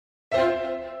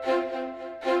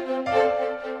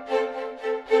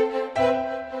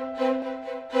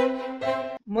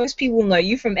most people know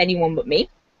you from Anyone But Me.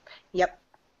 Yep.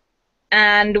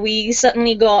 And we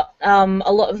certainly got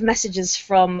a lot of messages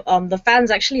from the fans,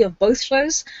 actually, of both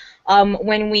shows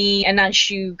when we announced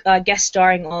you guest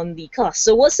starring on the cast.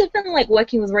 So what's it been like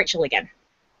working with Rachael again?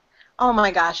 Oh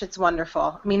my gosh, it's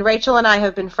wonderful. I mean, Rachael and I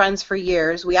have been friends for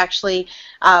years. We actually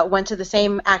went to the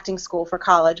same acting school for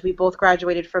college. We both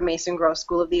graduated from Mason Gross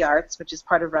School of the Arts, which is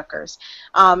part of Rutgers.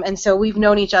 And so we've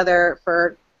known each other for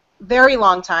a very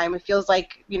long time. It feels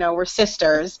like, you know, we're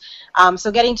sisters. So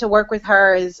getting to work with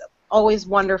her is always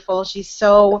wonderful. She's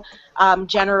so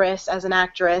generous as an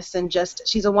actress, and just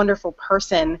she's a wonderful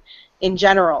person in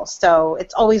general. So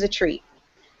it's always a treat.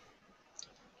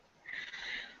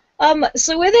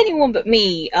 So with Anyone But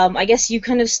Me, I guess you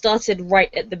kind of started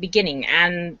right at the beginning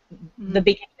and the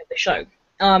beginning of the show.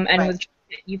 And Right. with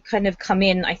Juliet, you kind of come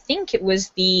in, I think it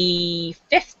was the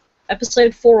 5th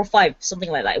episode, 4 or 5, something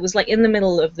like that. It was like in the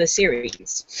middle of the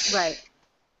series. Right.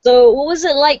 So what was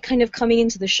it like kind of coming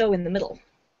into the show in the middle?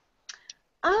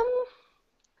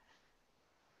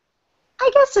 I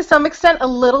guess to some extent a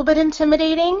little bit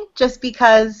intimidating, just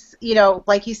because, you know,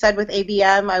 like you said with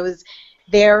ABM, I was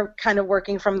there kind of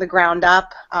working from the ground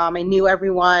up. I knew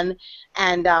everyone,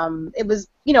 and it was,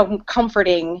 you know,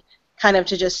 comforting kind of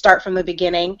to just start from the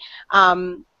beginning.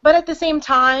 But at the same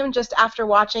time, just after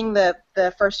watching the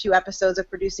first few episodes of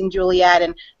Producing Juliet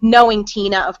and knowing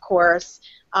Tina, of course,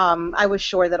 I was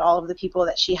sure that all of the people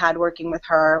that she had working with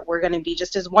her were going to be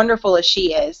just as wonderful as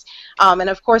she is. And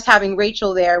of course, having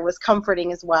Rachael there was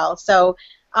comforting as well. So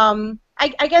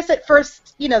I guess at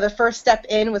first, you know, the first step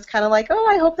in was kind of like, oh,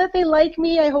 I hope that they like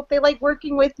me. I hope they like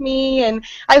working with me. And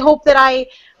I hope that I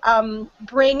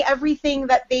bring everything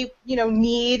that they, you know,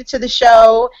 need to the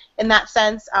show in that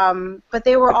sense. But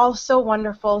they were all so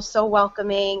wonderful, so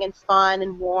welcoming and fun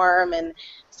and warm. And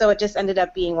so it just ended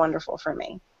up being wonderful for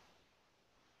me.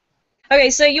 Okay,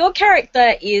 so your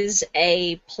character is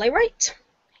a playwright?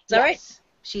 Is that right? Yes,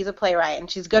 she's a playwright,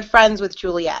 and she's good friends with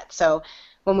Juliet. So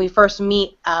when we first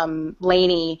meet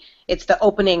Lainey, it's the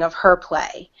opening of her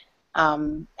play,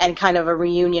 and kind of a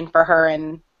reunion for her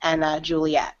and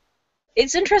Juliet.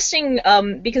 It's interesting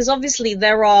because obviously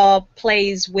there are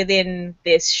plays within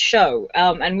this show,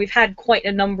 and we've had quite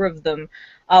a number of them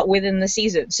within the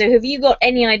season. So have you got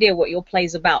any idea what your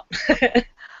play's about?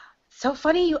 So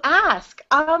funny you ask.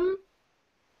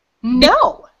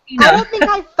 No. No. I don't think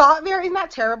I thought there. Isn't that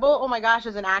terrible? Oh my gosh,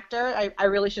 as an actor, I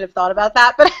really should have thought about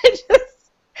that, but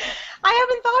I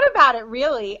haven't thought about it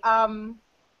really.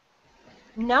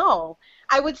 No.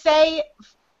 I would say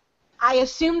I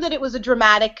assumed that it was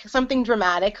something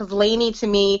dramatic, because Lainey to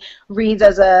me reads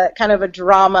as a kind of a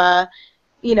drama,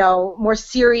 you know, more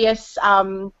serious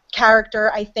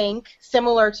character, I think,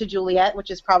 similar to Juliet, which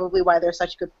is probably why they're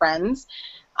such good friends.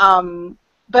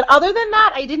 But other than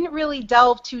that, I didn't really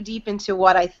delve too deep into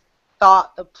what I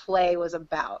thought the play was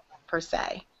about, per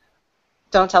se.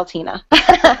 Don't tell Tina.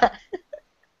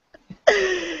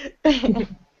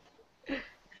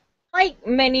 Like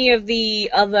many of the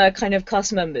other kind of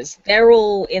cast members, they're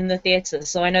all in the theatre.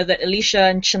 So I know that Alicia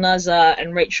and Chinaza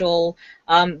and Rachael,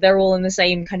 they're all in the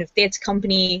same kind of theatre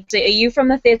company. So are you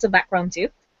from a theatre background too?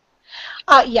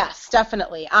 Yes,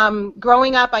 definitely.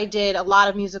 Growing up, I did a lot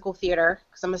of musical theater,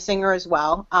 because I'm a singer as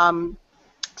well.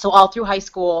 So all through high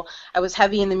school, I was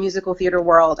heavy in the musical theater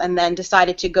world, and then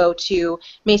decided to go to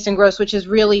Mason Gross, which is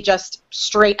really just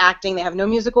straight acting. They have no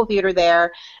musical theater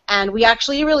there, and we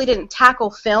actually really didn't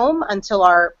tackle film until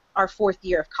our 4th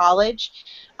year of college.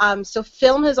 So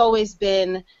film has always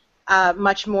been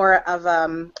much more of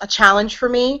a challenge for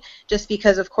me, just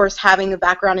because, of course, having the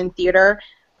background in theater,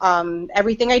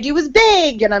 everything I do is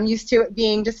big, and I'm used to it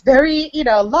being just very, you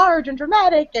know, large and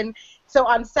dramatic. And so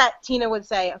on set, Tina would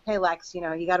say, okay, Lex, you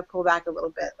know, you got to pull back a little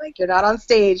bit. Like, you're not on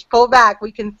stage. Pull back.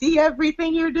 We can see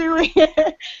everything you're doing.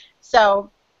 So,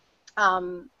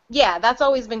 yeah, that's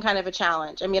always been kind of a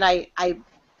challenge. I mean, I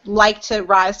like to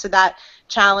rise to that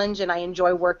challenge, and I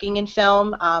enjoy working in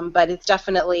film, but it's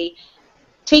definitely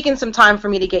taken some time for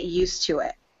me to get used to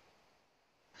it.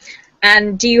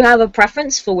 And do you have a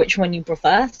preference for which one you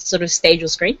prefer, sort of stage or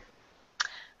screen?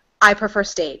 I prefer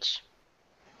stage.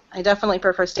 I definitely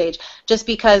prefer stage, just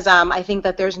because I think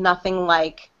that there's nothing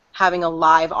like having a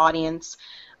live audience.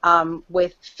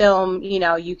 With film, you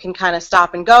know, you can kind of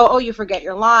stop and go, oh, you forget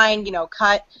your line, you know,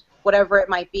 cut, whatever it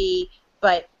might be.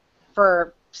 But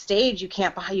for stage, you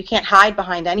can't hide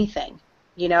behind anything.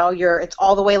 You know, it's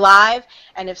all the way live,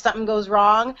 and if something goes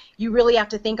wrong, you really have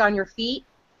to think on your feet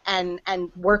and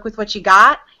work with what you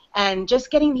got. And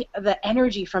just getting the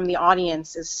energy from the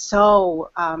audience is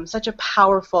such a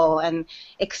powerful and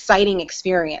exciting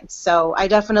experience. So I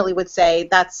definitely would say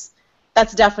that's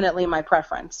that's definitely my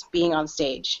preference, being on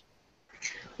stage.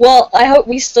 Well, I hope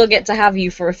we still get to have you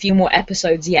for a few more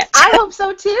episodes yet. I hope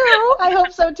so too. I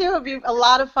hope so too. It'd be a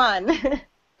lot of fun.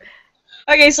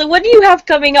 Okay, so what do you have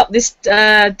coming up this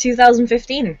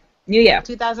 2015 New Year?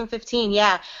 2015,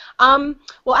 yeah.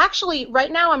 Well, actually,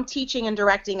 right now I'm teaching and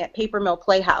directing at Paper Mill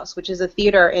Playhouse, which is a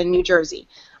theater in New Jersey.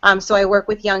 So I work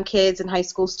with young kids and high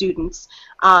school students,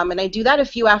 and I do that a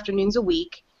few afternoons a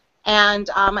week. And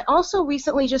I also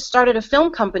recently just started a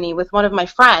film company with one of my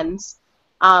friends.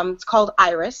 It's called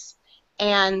Iris,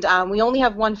 and we only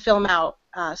have one film out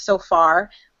so far.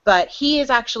 But he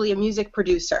is actually a music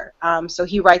producer, so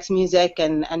he writes music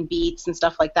and beats and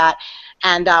stuff like that.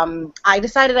 And I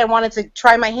decided I wanted to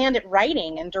try my hand at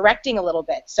writing and directing a little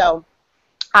bit. So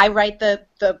I write the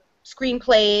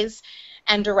screenplays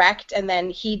and direct, and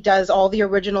then he does all the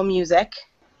original music.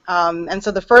 And so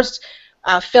the first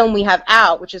film we have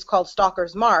out, which is called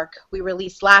Stalker's Mark, we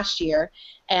released last year,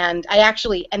 and I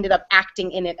actually ended up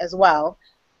acting in it as well.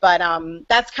 But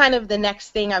that's kind of the next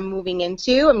thing I'm moving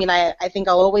into. I mean, I think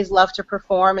I'll always love to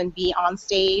perform and be on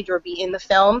stage or be in the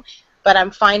film, but I'm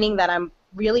finding that I'm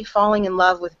really falling in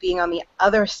love with being on the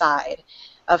other side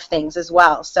of things as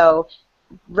well. So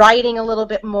writing a little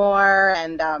bit more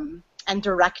and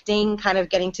directing, kind of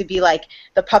getting to be like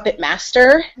the puppet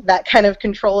master that kind of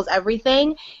controls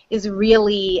everything, is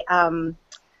really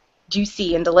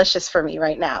juicy and delicious for me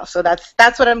right now. So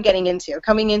that's what I'm getting into.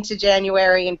 Coming into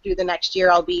January and through the next year,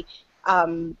 I'll be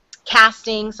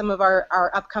casting some of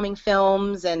our upcoming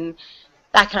films and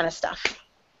that kind of stuff.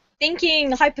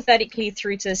 Thinking hypothetically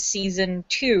through to season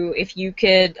 2, if you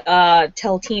could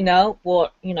tell Tina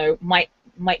what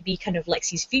might be kind of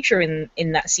Lexi's future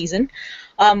in that season,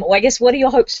 or I guess what are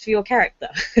your hopes for your character?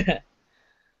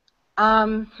 I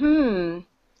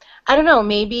don't know.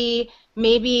 Maybe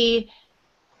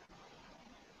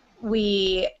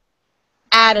we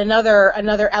add another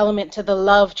element to the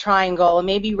love triangle, and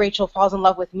maybe Rachel falls in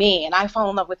love with me, and I fall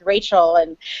in love with Rachel,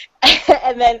 and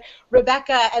and then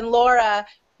Rebecca and Laura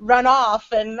run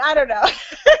off, and I don't know.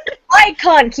 I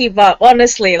can't keep up,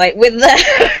 honestly. Like with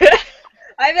the,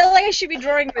 I feel like I should be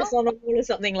drawing this on a wall or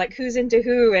something. Like who's into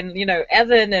who, and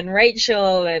Evan and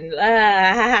Rachel, and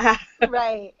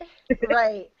Right.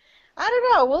 I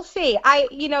don't know. We'll see.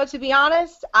 To be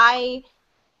honest, I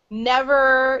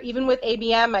never, even with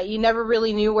ABM, you never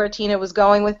really knew where Tina was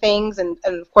going with things, and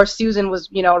of course Susan was,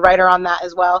 a writer on that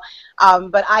as well.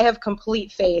 But I have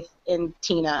complete faith in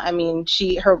Tina. I mean,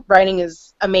 her writing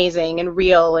is amazing and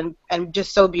real and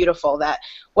just so beautiful that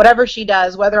whatever she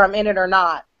does, whether I'm in it or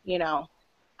not,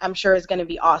 I'm sure is going to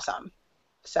be awesome.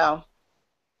 So